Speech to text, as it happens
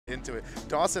into it.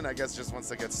 Dawson, I guess, just wants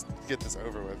to get this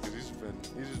over with because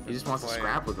he just wants to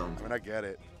scrap with them. I mean, I get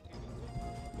it.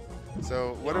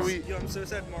 So what are we? Yo, I'm so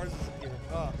sad Mars isn't here.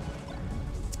 Oh.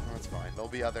 That's fine. There'll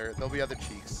be other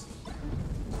cheeks.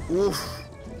 Oof.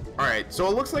 All right, so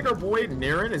it looks like our boy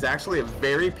Naren is actually a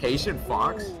very patient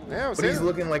fox, Yeah, but he's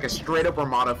looking like a straight-up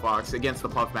Armada fox against the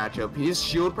Puff matchup. His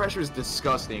shield pressure is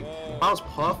disgusting. If I was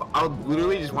Puff, I would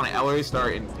literally just want to LA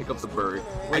start and pick up the bird.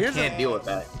 I can't deal with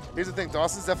that. Here's the thing: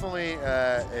 Dawson's definitely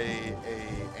a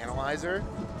analyzer.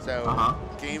 So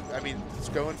I mean, it's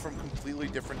going from completely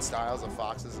different styles of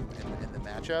foxes in the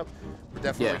matchup. We're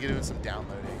definitely doing some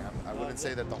downloading. I wouldn't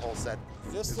say that the whole set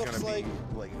is going to be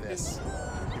like this,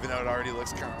 even though it already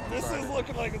looks kind of. This is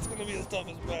looking like it's going to be his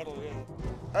toughest battle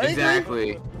yet.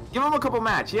 Exactly. Give him a couple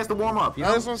match. He has to warm up. You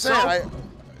know? That's what I'm saying.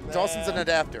 Dawson's an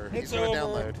adapter. He's going to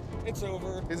download. It's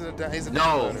over. He's a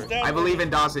no, downloader. I believe in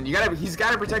Dawson. He's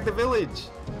got to protect the village.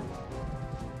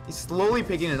 He's slowly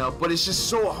picking it up, but it's just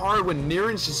so hard when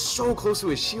Naren's just so close to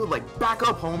his shield. Like, back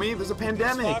up, homie. There's a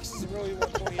pandemic. Fox is really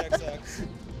 120XX.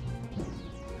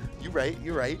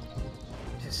 You're right.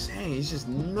 Just saying, he's just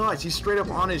nuts. He's straight up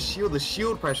on his shield. The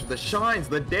shield pressure, the shines,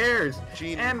 the dares,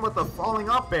 and with the falling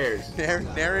up bears.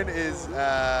 Naren is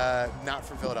not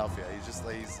from Philadelphia.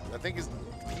 I think he's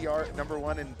PR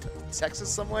 #1 in Texas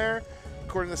somewhere,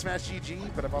 according to Smash GG.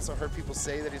 But I've also heard people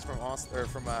say that he's from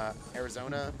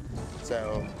Arizona.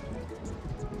 So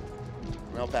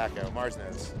El Paco. Mars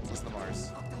knows. Listen to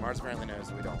Mars. Mars apparently knows.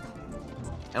 We don't.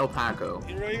 El Paco.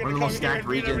 Really one of the most stacked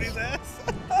regions.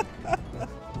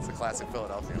 It's a classic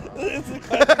Philadelphia. It's a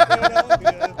classic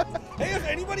Philadelphia. Hey, if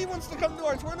anybody wants to come to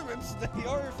our tournaments, they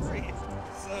are free.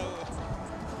 So.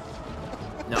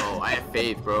 No, I have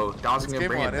faith, bro. Dawson's gonna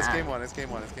bring it back. It's game one. It's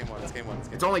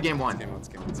only game one. It's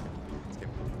game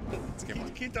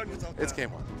one. Keep telling yourself It's that.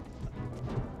 game one.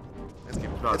 It's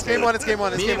game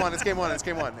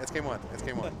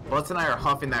one. Butts and I are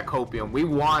huffing that copium. We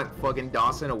want fucking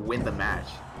Dawson to win the match.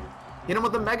 Hit him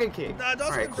with the mega kick. Nah,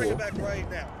 Dawson can bring it back right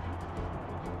now.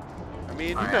 I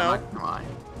mean, I've had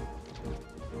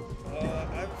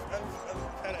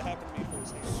it happen to me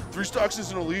first. 3 stocks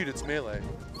isn't a lead, it's melee.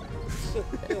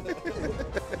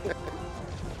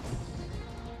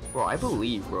 Bro, I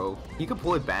believe, bro. He could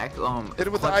pull it back. Hit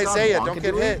it with the Isaiah, don't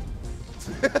get hit.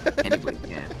 Anybody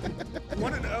can.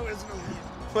 1-0 isn't a lead.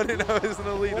 1-0 isn't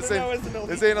a lead. 1-0 isn't a lead.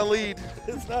 This ain't a lead.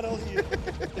 It's not a lead.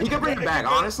 He can bring it back,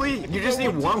 honestly. You just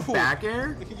need one back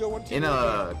air in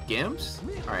a Gimps.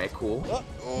 Alright, cool.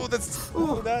 Oh, that's.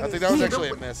 I think that was actually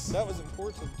a miss. That was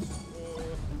important.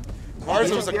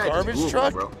 Mars was a garbage Google,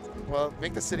 truck? bro. Well,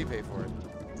 make the city pay for it.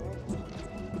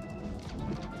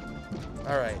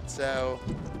 Alright, so.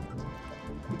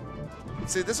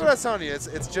 See, this is what I was telling you.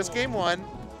 It's just game one.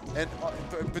 And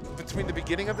between the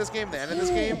beginning of this game and the end of this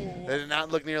game, they did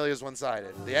not look nearly as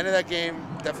one-sided. The end of that game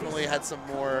definitely had some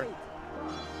more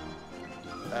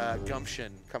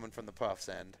gumption coming from the Puffs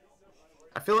end.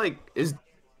 I feel like, is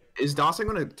Dawson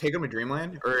going to take him to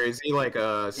Dreamland? Or is he like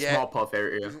a small Puff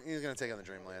area? He's going to take him to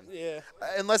Dreamland. Yeah.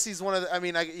 Unless he's one of the, I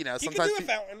mean, sometimes. He can do a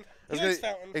fountain. He likes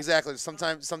fountain. Exactly.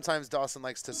 Sometimes Dawson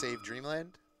likes to save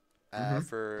Dreamland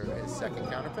for his second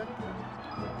counter pick.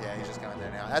 Yeah, he's just going there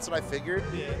now. That's what I figured.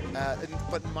 Yeah.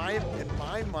 But in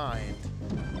my mind,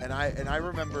 and I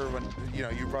remember when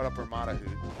you brought up Armada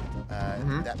Hoot,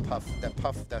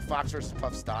 that Fox versus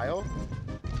Puff style.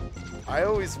 I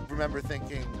always remember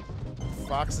thinking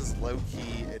Fox is low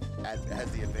key. It has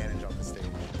the advantage on the stage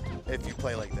if you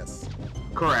play like this.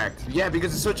 Correct. Yeah,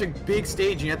 because it's such a big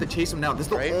stage and you have to chase them down. This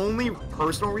is the only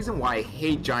personal reason why I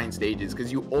hate giant stages,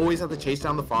 because you always have to chase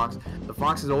down the Fox. The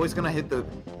Fox is always going to hit the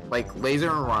laser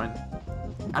and run.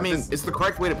 I mean, it's the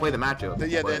correct way to play the matchup.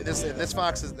 This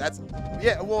Fox is if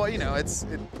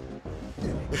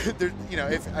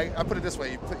I put it this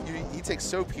way, he takes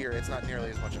Soap here, it's not nearly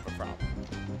as much of a problem.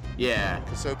 Yeah.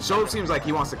 Soap seems like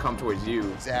he wants to come towards you.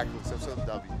 Exactly. So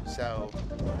W. So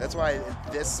that's why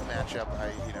this matchup,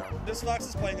 This Fox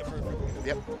is playing it perfectly.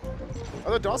 Yep.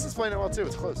 Although Dawson's playing it well too.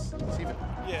 It's close. It's even.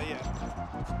 Yeah.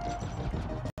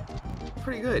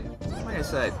 Pretty good. Like I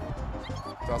said.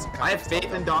 I have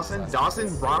faith in Dawson.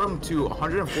 Dawson brought him to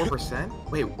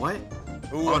 104%. Wait, what?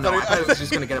 Ooh, I thought he was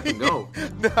just going to get up and go.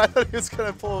 No, I thought he was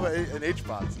going to pull an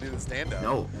H-box and do the stand-up.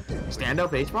 No.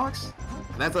 Stand-up H-box?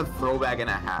 That's a throwback and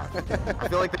a half. I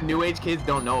feel like the new age kids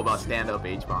don't know about stand-up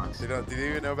H-box. Do they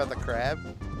even know about the crab?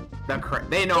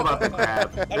 They know about the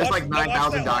crab. There's like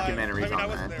 9,000 documentaries on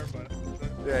that. There, but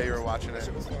yeah, you were watching it.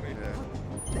 It was funny.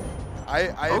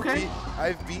 Yeah.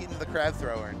 I've beaten the crab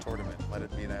thrower in tournament. Let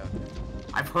it be known.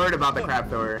 I've heard about the crab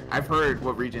thrower. I've heard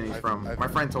what region he's from. My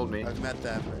friend told me. I've met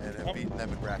them and have beaten them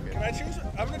in bracket. Can I change?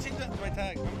 I'm gonna change my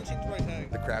tag. I'm gonna change my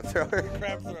tag. The crab thrower.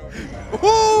 Crab thrower.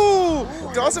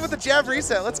 Woo! Dawson with the jab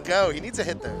reset. Let's go. He needs to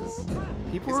hit those.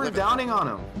 People are downing on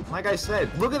him. Like I said,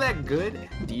 look at that good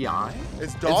DI.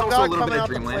 Is It's also a Dog little coming bit of out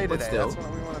to play Dreamland, but today? still. That's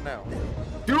what we want to know.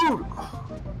 Dude!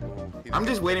 I'm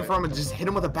just waiting for him to just hit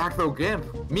him with a back throw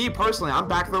gimp. Me personally, I'm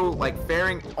back throw like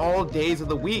faring all days of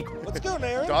the week. Let's go,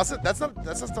 Naren. Dawson, that's not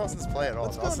Dawson's play at all.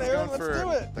 Let's go, Dawson's Naren, going let's for do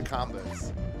it. the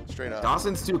combos. Straight up.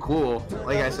 Dawson's too cool,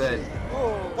 like I said.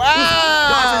 Oh.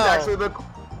 Wow!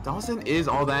 Dawson is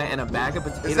all that and a bag of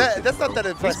potatoes. That's not that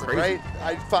He's impressive, crazy. right?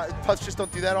 I thought putts just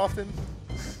don't do that often.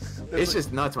 It's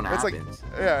just nuts when it It's happens.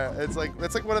 like, yeah, it's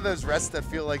like one of those rests that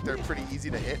feel like they're pretty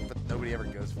easy to hit, but nobody ever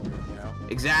goes for it, you know?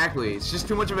 Exactly. It's just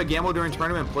too much of a gamble during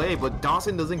tournament play, but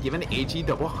Dawson doesn't give an HE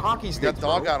double hockey stick. Got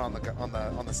Dog out on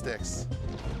the sticks.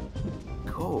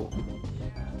 Cool.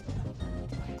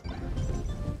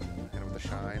 Hit him with the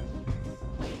shine.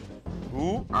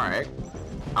 Ooh. All right.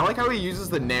 I like how he uses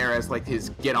the Nair as like his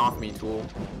get off me tool.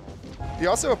 He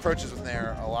also approaches with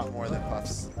Nair a lot more than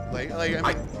Puffs. Like I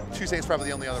mean, Chuse's probably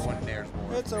the only other one who Nairs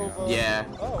more. It's over. Yeah.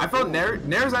 Oh, I felt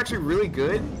Nair's actually really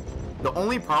good. The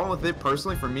only problem with it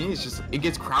personally for me is just it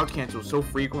gets crouch canceled so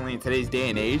frequently in today's day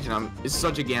and age, and it's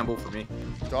such a gamble for me.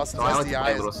 Dawson's So I like to play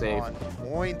a SDI little is safe. on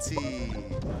pointy.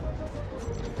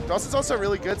 Dawson's also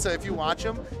really good, so if you watch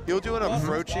him, he'll do an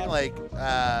approaching like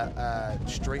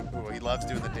straight. Oh, he loves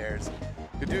doing the dares.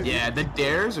 Yeah, the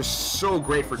dares are so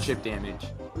great for chip damage.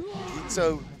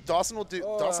 So Dawson will do.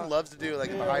 Dawson loves to do like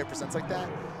in the higher percents like that.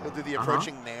 He'll do the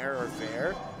approaching nair or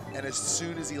fair, and as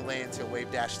soon as he lands, he'll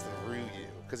wave dash through you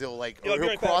because he'll like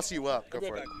he'll cross you up. Go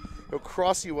for it. He'll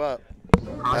cross you up.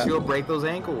 He'll break those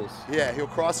ankles. Yeah, he'll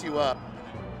cross you up.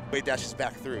 Wave dashes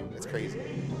back through. It's crazy.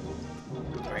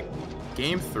 All right.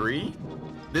 Game 3.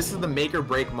 This is the make or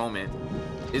break moment.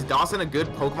 Is Dawson a good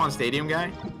Pokemon Stadium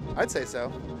guy? I'd say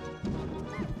so.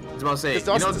 I was about to say,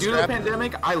 you know, due to the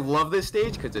pandemic, I love this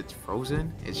stage because it's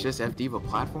frozen. It's just FDiva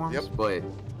platforms. Yep. But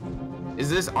is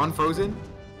this unfrozen?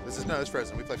 It's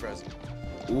frozen. We play frozen.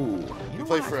 Ooh. We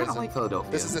play I frozen. kinda like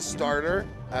Philadelphia. This is a starter,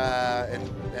 and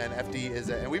FD is,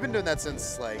 and we've been doing that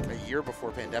since like a year before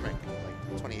pandemic,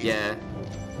 like 2018. Yeah.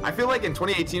 I feel like in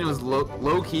 2018 it was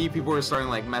low key. People were starting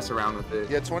to like mess around with it.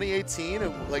 Yeah,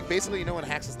 2018, like basically, you know when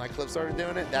Hax's nightclub started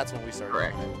doing it? That's when we started.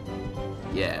 Correct. Doing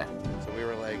it. Yeah. So we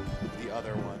were like the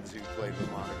other ones who played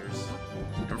with monitors.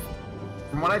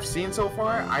 From what I've seen so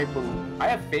far, I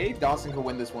have faith Dawson could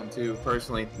win this one too,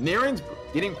 personally. Niren's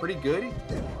getting pretty good.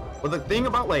 But the thing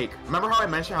about, like, remember how I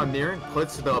mentioned how Niren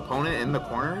puts the opponent in the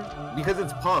corner? Because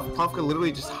it's Puff. Puff could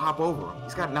literally just hop over him.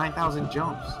 He's got 9,000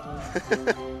 jumps.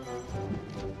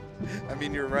 I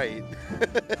mean, you're right.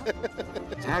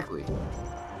 Exactly.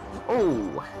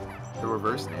 Oh, the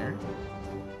reverse Nair.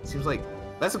 Seems like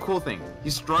that's a cool thing.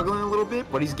 He's struggling a little bit,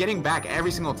 but he's getting back every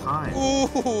single time.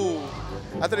 Ooh!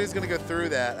 I thought he was gonna go through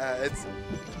that. It's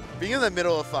being in the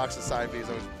middle of Fox's side B is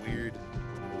always weird.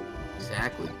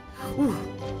 Exactly. Ooh.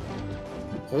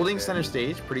 Holding center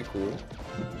stage, pretty cool.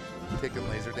 Taking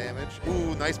laser damage.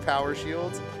 Ooh, nice power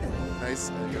shield.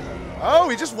 Nice. Oh,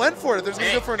 he just went for it. There's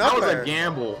gonna go for an up That was air. a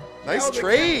gamble. Nice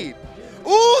trade.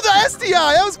 Ooh, the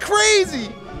SDI. That was crazy.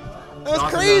 That was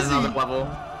Dawson's crazy. on another level.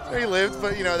 He lived,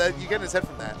 but you know that you get in his head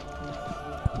from that.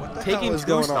 What the Taking hell is 2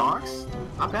 going stocks?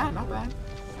 Not bad, not bad.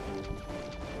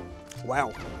 on?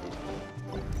 Wow.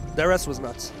 That rest was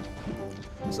nuts.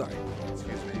 Sorry.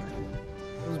 Excuse me.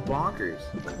 It was bonkers.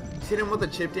 He's hitting him with the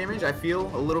chip damage. I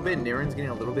feel a little bit. Niren's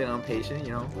getting a little bit impatient,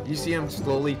 you know. You see him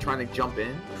slowly trying to jump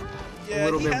in. Yeah, a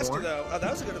little he bit has more. to though. Oh,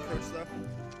 that was a good approach though.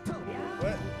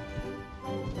 What?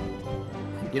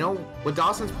 You know, with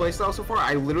Dawson's playstyle so far,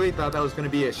 I literally thought that was going to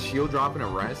be a shield drop and a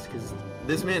rest, because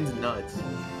this man's nuts.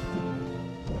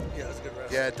 Yeah, that's a good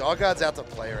rest. Yeah, Dog God's out to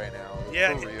play right now.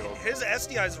 Yeah, For real. his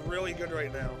SDI is really good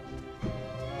right now.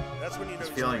 That's when you know He's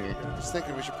he's feeling really it. good. Just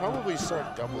thinking we should probably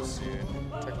start doubles soon.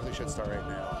 Technically should start right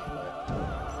now.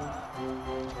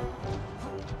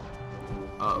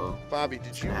 Uh-oh. But Bobby,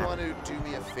 did you want to do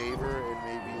me a favor and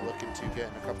maybe look into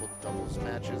getting a couple doubles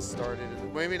matches started?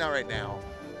 Maybe not right now,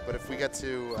 but if we get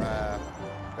to,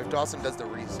 if Dawson does the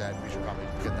reset, we should probably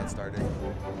get that started.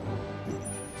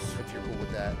 If you're cool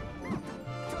with that.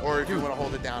 Or if you want to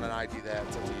hold it down and I do that,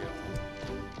 it's up to you.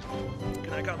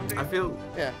 Can I commentate? I feel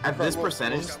Yeah. at this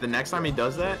percentage, the next time he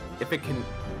does that, if it can,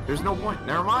 there's no point.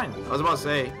 Never mind. I was about to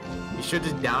say, you should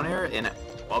just down air and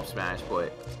up smash,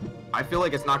 but I feel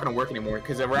like it's not going to work anymore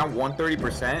because around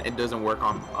 130%, it doesn't work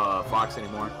on Fox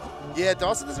anymore. Yeah,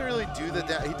 Dawson doesn't really do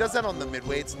he does that on the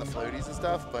mid-weights and the floaties and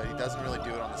stuff, but he doesn't really do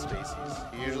it on the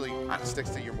spacies. He usually sticks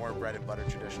to your more bread and butter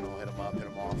traditional, hit him up, hit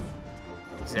him off.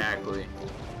 Exactly.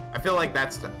 I feel like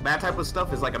that type of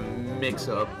stuff is like a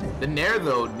mix-up. The Nair,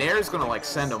 though, Nair's going to, like,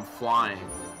 send him flying.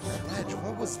 Ledge,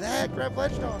 what was that? Grab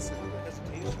ledge, Dawson.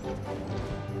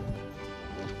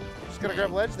 Just gonna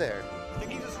grab ledge there. I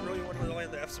think he just really wanted to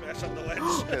land the F smash on the ledge.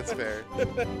 That's fair.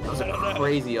 That was a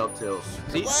crazy up tilt.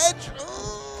 See? Ledge!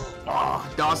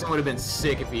 Oh, Dawson would have been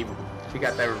sick if he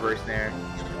got that reverse Nair.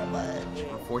 Ledge.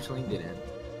 Unfortunately, he didn't.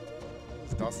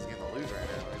 Dawson's getting the lose right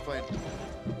now. He's playing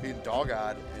being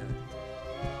dog-odd.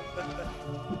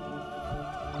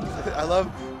 I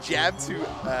love jab to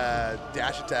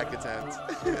dash attack attempt.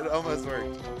 It almost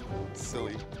worked.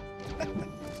 Silly.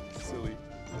 Silly.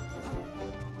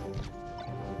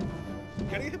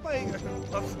 Getting hit by a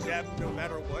left jab no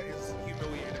matter what is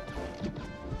humiliating.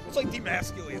 It's like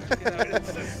demasculating. You know?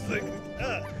 It's just like,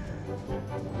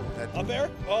 up air?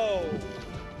 Oh.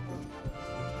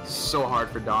 So hard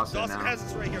for Dawson now. Dawson has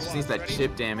this right here. Just needs that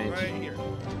chip damage. Right here.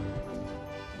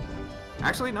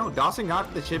 Actually, no. Dawson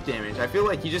got the chip damage. I feel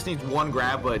like he just needs one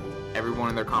grab, but everyone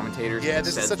in their commentators yeah, this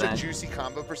is says such that. a juicy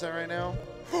combo percent right now.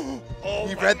 Oh,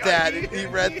 he my read God. that. He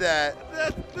read that.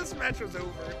 This match was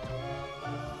over.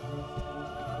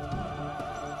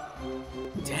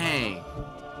 Dang.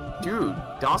 Dude,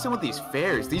 Dawson with these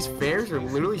fairs. These fairs are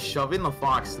literally shoving the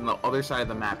Fox to the other side of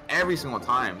the map every single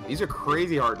time. These are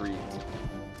crazy hard reads.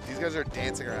 These guys are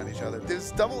dancing around each other.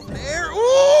 This double air.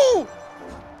 Ooh!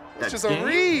 It's just a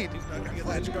read. He's not gonna get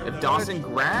that guard. If Dawson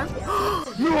grabs...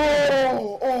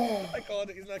 No! Oh! I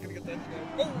called it. He's not gonna get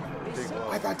that guard. Oh!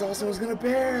 I thought Dawson was going to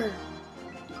bear.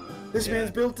 This man's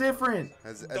built different.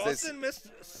 As Dawson missed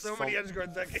so many edge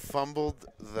guards that game. Fumbled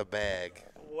the bag.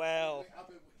 Wow.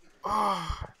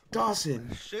 Ah, Dawson.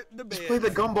 Shit in the bed. Just play the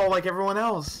gumball like everyone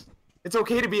else. It's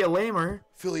okay to be a lamer.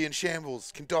 Philly in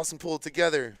shambles. Can Dawson pull it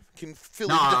together? Can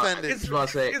Philly defend it? it's- I was about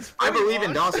to say, it's I really believe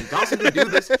in washed. Dawson. Dawson can do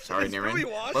this. Sorry, It's Niren. really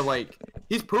washed. But, like,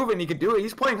 he's proven he can do it.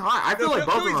 He's playing high. I feel No, like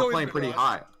both of Philly's them are always playing been pretty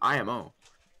washed. high. IMO.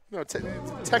 No,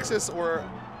 Texas or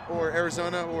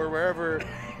Arizona or wherever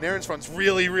Naren's front's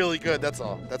really, really good. That's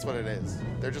all. That's what it is.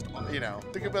 They're just, you know,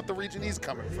 think about the region he's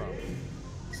coming from.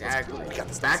 Exactly. We got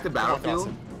this. Back to Come on, Battlefield.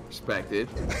 Dawson. Respected.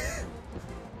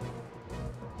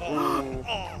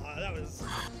 Oh, that was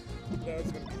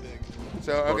gonna be big.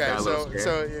 So okay, guy so looks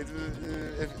so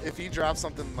if he drops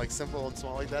something like simple and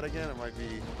small like that again, it might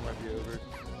be over.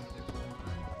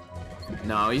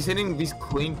 No, he's hitting these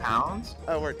clean pounds.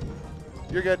 Oh, word.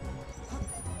 You're good.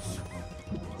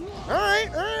 All right,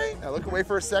 all right. Now look away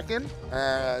for a second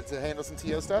to handle some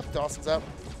TO stuff. Dawson's up.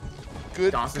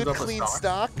 Good, Dawson's good up with clean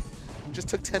stock. Just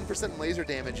took 10% laser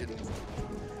damage and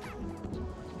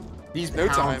These No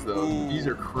pounds, time. though, Ooh. these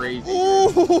are crazy.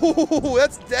 ooh,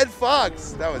 that's dead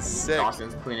Fox. That was sick.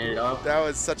 Dawson's cleaning it up. That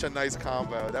was such a nice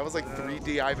combo. That was like 3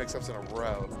 DI mix-ups in a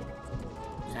row.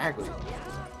 Exactly.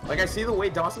 Like, I see the way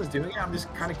Dawson's doing it, I'm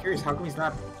just kind of curious, how come he's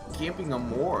not camping them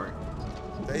more?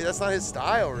 Hey, that's not his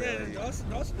style, Yeah, really. Dawson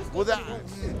just Well, does that. what he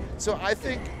wants. So I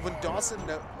think when Dawson,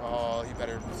 oh, he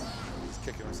better. He's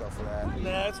kicking himself for that.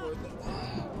 Nah, it's worth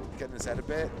it. Getting his head a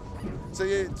bit. So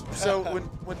yeah. So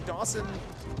when Dawson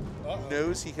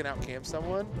knows he can out-camp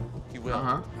someone, he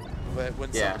will. But when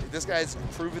this guy's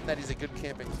proven that he's a good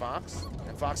camping Fox,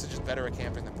 and Fox is just better at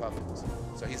camping than Puff is.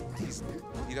 So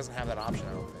he doesn't have that option,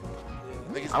 I don't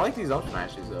think. I like these up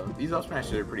smashes though. These up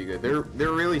smashes are pretty good. They're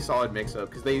really solid mix-up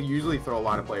because they usually throw a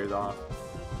lot of players off.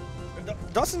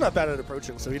 Dawson's not bad at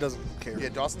approaching, so he doesn't care. Yeah,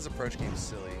 Dawson's approach game is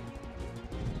silly.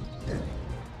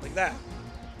 Like that.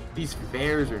 These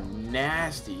fairs are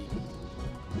nasty.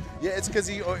 Yeah, it's because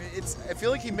I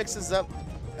feel like he mixes up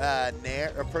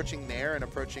approaching Nair and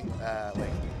approaching like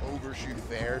overshoot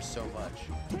fair so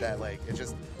much that like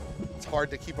it's hard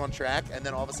to keep on track. And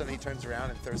then all of a sudden he turns around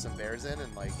and throws some bears in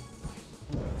and like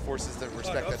forces to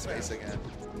respect that space again.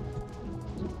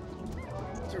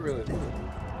 It's a really yeah,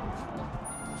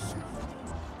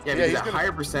 Yeah, because he's at gonna-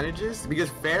 higher percentages, because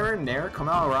fair and Nair come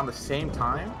out around the same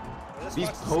time. This These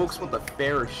Fox is pokes so with the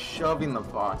fair are shoving the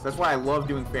Fox. That's why I love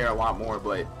doing fair a lot more,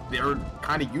 but they're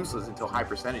kind of useless until high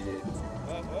percentages.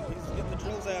 Oh, he's getting the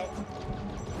drills out.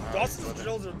 Dawson's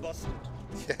drills are busted.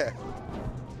 Yeah.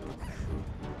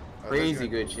 Crazy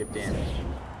good chip damage.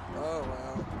 Oh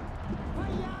wow.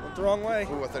 Went the wrong way.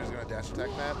 Ooh, I thought he was gonna dash attack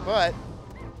that, but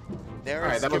Nair.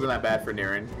 Alright, that wasn't that bad for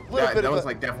Niren. Little bit That of was a-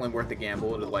 like definitely worth the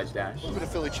gamble to ledge dash. A little bit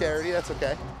of Philly charity. That's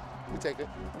okay. We take it.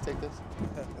 We take this.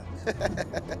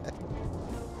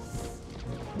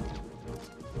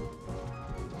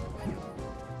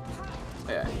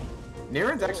 Yeah.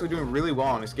 Naren's actually doing really well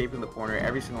on escaping the corner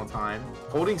every single time.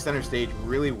 Holding center stage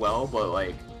really well, but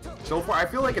like, so far I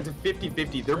feel like it's a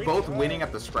 50-50. They're both winning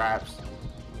at the scraps,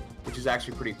 which is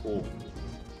actually pretty cool.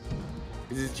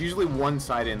 Because it's usually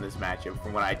one-sided in this matchup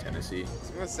from what I tend to see. I was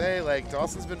going to say, like,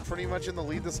 Dawson's been pretty much in the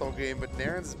lead this whole game, but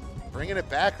Naren's bringing it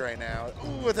back right now.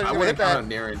 Ooh, I wouldn't count on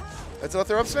Naren. That's a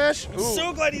throw up smash? I'm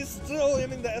so glad he's still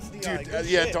aiming the SDI. Dude,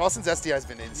 yeah, Dawson's SDI has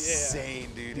been insane,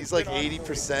 dude. He's like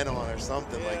 80% on or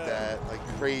something like that. Like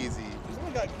crazy. He's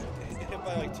only got hit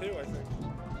by like 2, I think.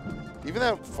 Even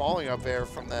that falling up air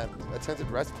from that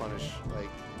attempted rest punish, like,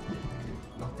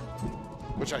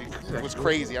 which was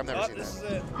crazy. I've never seen this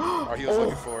that. Is it. Oh, he was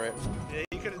looking for it. Yeah,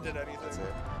 he could have did anything. That's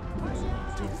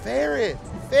it. Dude, fair it.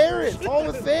 Fair it. Fall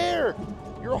with fair.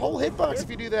 You're a whole hitbox if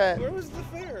you do that. Where was the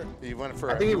fair? He went for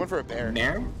a bear.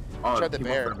 Nair? Oh, He tried the he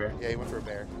bear. went for a bear. Yeah, he went for a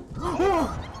bear.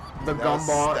 The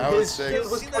gumball. That was His sick. shit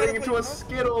was turning into a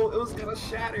skittle. It was gonna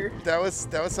shatter. That was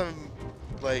some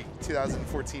like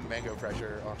 2014 mango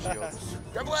pressure off shields.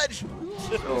 Grab a ledge.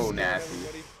 So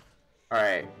nasty. All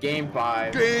right, game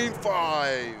 5. Game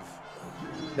 5.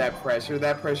 That pressure was Yeah,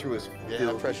 filthy,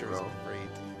 that pressure was bro. great.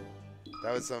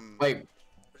 That was some Like,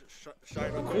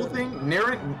 cool thing,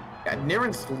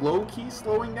 Naren's low-key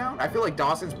slowing down. I feel like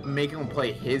Dawson's making him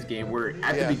play his game, where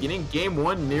at the beginning, game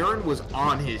 1, Naren was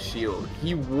on his shield.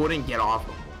 He wouldn't get off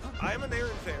him. I'm a Naren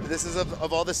fan. This is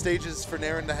of all the stages for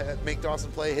Naren to make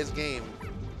Dawson play his game.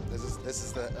 This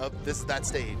is that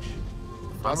stage.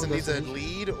 Dawson needs a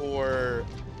lead, or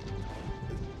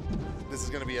this is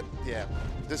going to be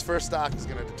this first stock is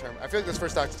going to determine. I feel like this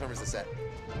first stock determines the set.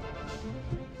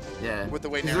 Yeah. With the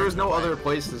way there was no other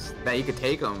places that you could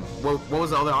take him. What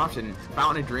was the other option?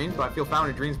 Fountain of Dreams, but I feel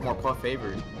Fountain of Dreams more Puff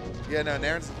favored. Yeah, no,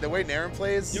 the way Naren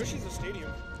plays. Yoshi's a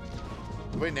stadium.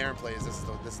 The way Naren plays, this is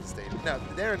the stadium. No,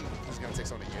 Naren is going to take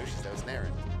someone to Yoshi's. That was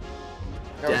Naren.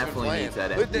 Definitely needs that.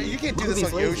 You can't do this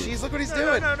on Yoshi's. Look what he's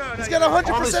doing. No, he's got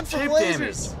 100% from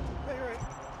lasers. Hey, you're right.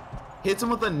 Hits him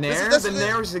with a Nair. The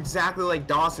Nair is exactly like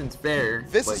Dawson's fair.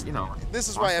 This is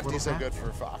why FD's so good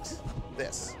for Fox.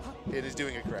 It is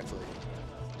doing it correctly.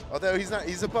 Although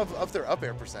he's above up their up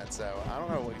air percent, so I don't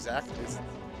know what exactly. It's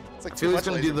like too much. He's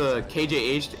gonna do the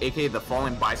KJH, aka the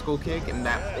falling bicycle kick, and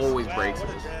that always breaks it.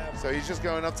 So he's just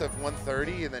going up to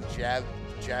 130 and then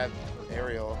jab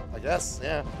aerial. I guess,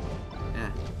 yeah.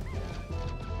 Yeah.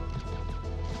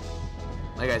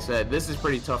 Like I said, this is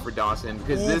pretty tough for Dawson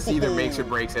because this either makes or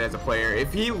breaks it as a player.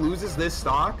 If he loses this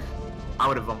stock, I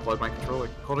would have unplugged my controller.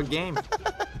 Called a game.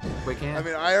 Quick hand. I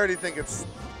mean, I already think it's.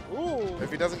 If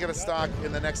he doesn't get a stock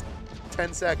in the next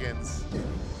 10 seconds,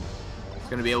 it's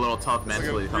gonna be a little tough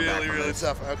mentally. It's really, really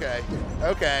tough. Okay.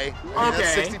 I mean,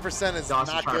 that 60% is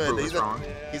Dawson's not good.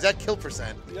 He's at kill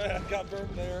percent. Yeah, got burned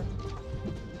there.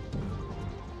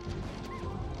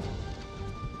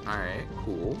 All right,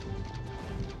 cool.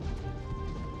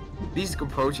 These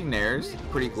approaching Nairs,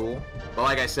 pretty cool. But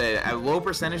like I said, at low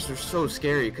percentage, they're so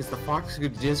scary because the Fox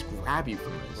could just grab you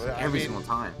from this every single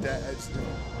time.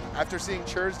 After seeing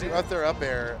Churz do up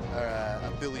air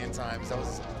a billion times, it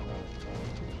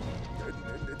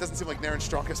doesn't seem like Naren's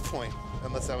strongest point,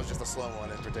 unless that was just a slow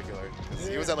one in particular. Because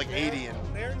he was at like 80 and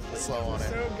slow on it.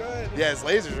 So good. Yeah, his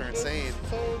lasers are insane.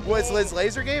 Well, it's his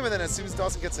laser game, and then as soon as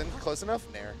Dawson gets in close enough,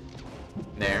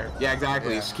 Nair. Yeah,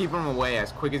 exactly. Just keep him away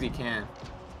as quick as he can.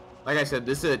 Like I said,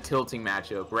 this is a tilting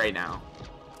matchup right now.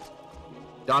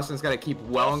 Dawson's got to keep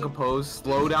well and composed,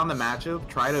 slow down the matchup,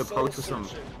 try to approach with some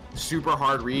super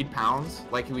hard read pounds,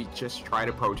 like we just tried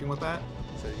approaching with that.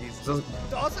 So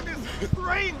Dawson is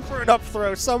praying for an up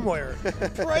throw somewhere.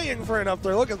 Praying for an up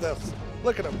throw. Look at this.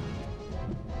 Look at him.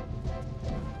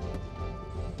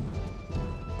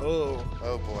 Oh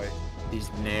boy.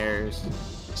 These Nairs.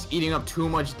 Just eating up too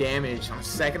much damage on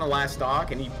second to last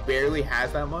stock, and he barely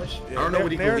has that much. Yeah, I don't know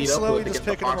what he can lead up with against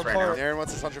the Fox right now. Naren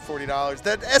wants his $140.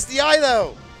 That SDI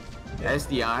though.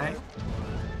 SDI.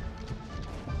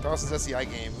 Dawson's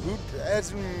SDI game.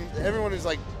 Everyone who's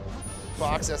like,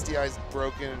 Fox SDI is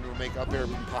broken and will make up air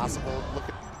impossible. Look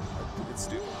at it's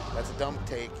stupid. That's a dumb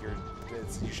take.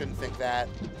 You shouldn't think that.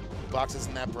 Box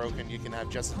isn't that broken. You can have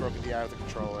just as broken DI with a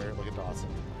controller. Look at Dawson.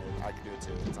 I can do it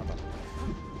too. It's not that.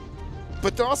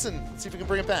 But Dawson, see if we can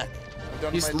bring it back.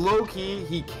 He's low-key.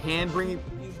 He can bring it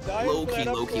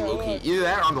low-key. Either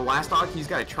that or on the last stock, he's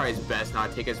got to try his best not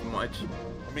to take as much.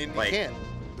 I mean, like, he can't.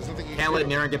 There's nothing you can't let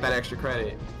Naren get that extra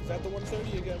credit. Is that the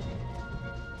 130 again?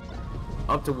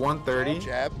 Up to 130.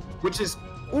 Jab. Which is...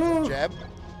 Ooh. Jab.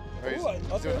 He's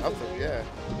doing up throw, yeah.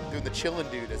 Doing the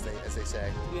chillin' dude, as they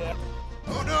say. Yeah.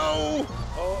 Oh, no!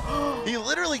 Oh. He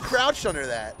literally crouched under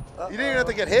that. He didn't even have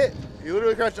to get hit. He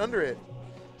literally crouched under it.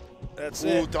 That's Ooh,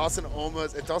 it. Dawson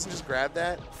almost. If Dawson just grabbed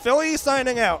that. Philly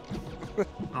signing out.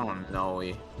 Oh no.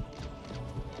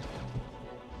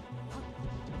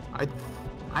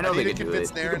 I know I they need can to do it.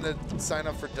 convince Naren to sign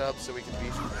up for dubs so we can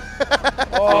beat you.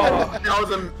 Oh,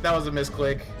 that was a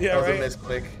misclick. Yeah, that was right? a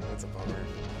misclick. That's a bummer.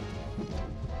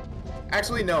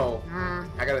 Actually, no.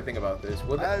 I gotta think about this.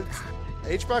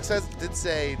 HBox did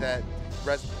say that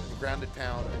grounded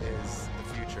pound is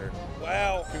the future.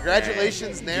 wow.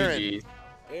 Congratulations, Naren. GG's.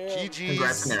 GG's.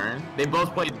 Congrats, Naren. They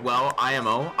both played well.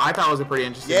 IMO. I thought it was a pretty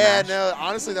interesting Yeah, match. no,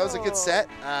 honestly, that was a good set.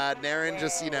 Naren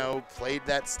just, played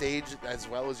that stage as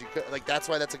well as you could. Like, that's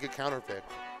why that's a good counter pick,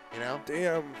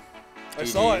 Damn. I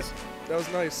GG's. saw it. That was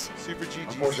nice. Super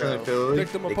GG's, Unfortunately, though. Philly,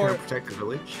 Picked them they apart. couldn't protect the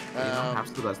village.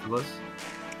 Half the best of us.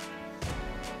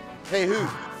 Hey, Hoot,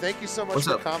 thank you so much What's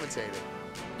for up? commentating.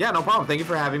 Yeah, no problem. Thank you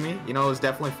for having me. It was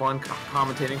definitely fun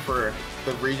commentating for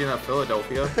the region of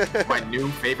Philadelphia, my new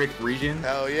favorite region.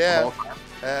 Hell of yeah. all time.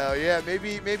 Hell yeah.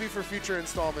 Maybe for future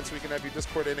installments we can have your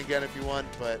Discord in again if you want,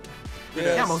 but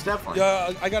Yeah, most definitely.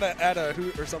 Yeah, I gotta add a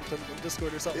Hoot or something,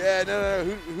 Discord or something. yeah, no.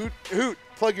 Hoot,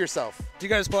 plug yourself. Do you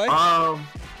guys play?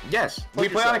 Yes, Plug we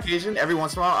play on yourself. occasion. Every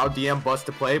once in a while, I'll DM Bust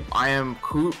to play. I am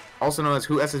Hoot, also known as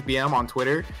Hoot SSBM on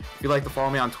Twitter. If you'd like to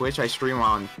follow me on Twitch, I stream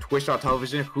on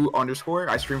twitch.tv, Hoot_.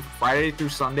 I stream Friday through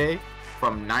Sunday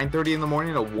from 9:30 in the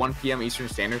morning to 1 p.m. Eastern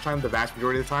Standard Time, the vast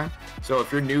majority of the time. So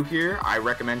if you're new here, I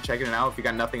recommend checking it out if you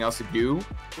got nothing else to do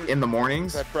in the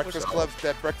mornings. That breakfast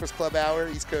club hour,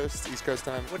 East Coast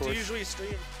time. of What do you course. usually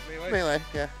stream? Melee,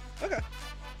 yeah. Okay.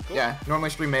 Cool. Yeah,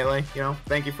 normally stream Melee.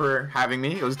 Thank you for having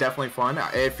me. It was definitely fun.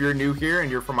 If you're new here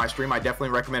and you're from my stream, I definitely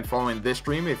recommend following this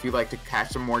stream if you'd like to catch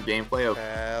some more gameplay of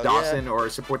Hell Dawson or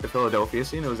support the Philadelphia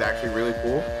scene. It was actually really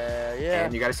cool. Yeah.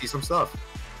 And you got to see some stuff.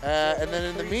 And then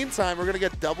in the meantime, we're going to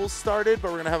get doubles started, but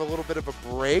we're going to have a little bit of a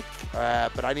break.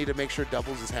 But I need to make sure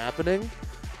doubles is happening.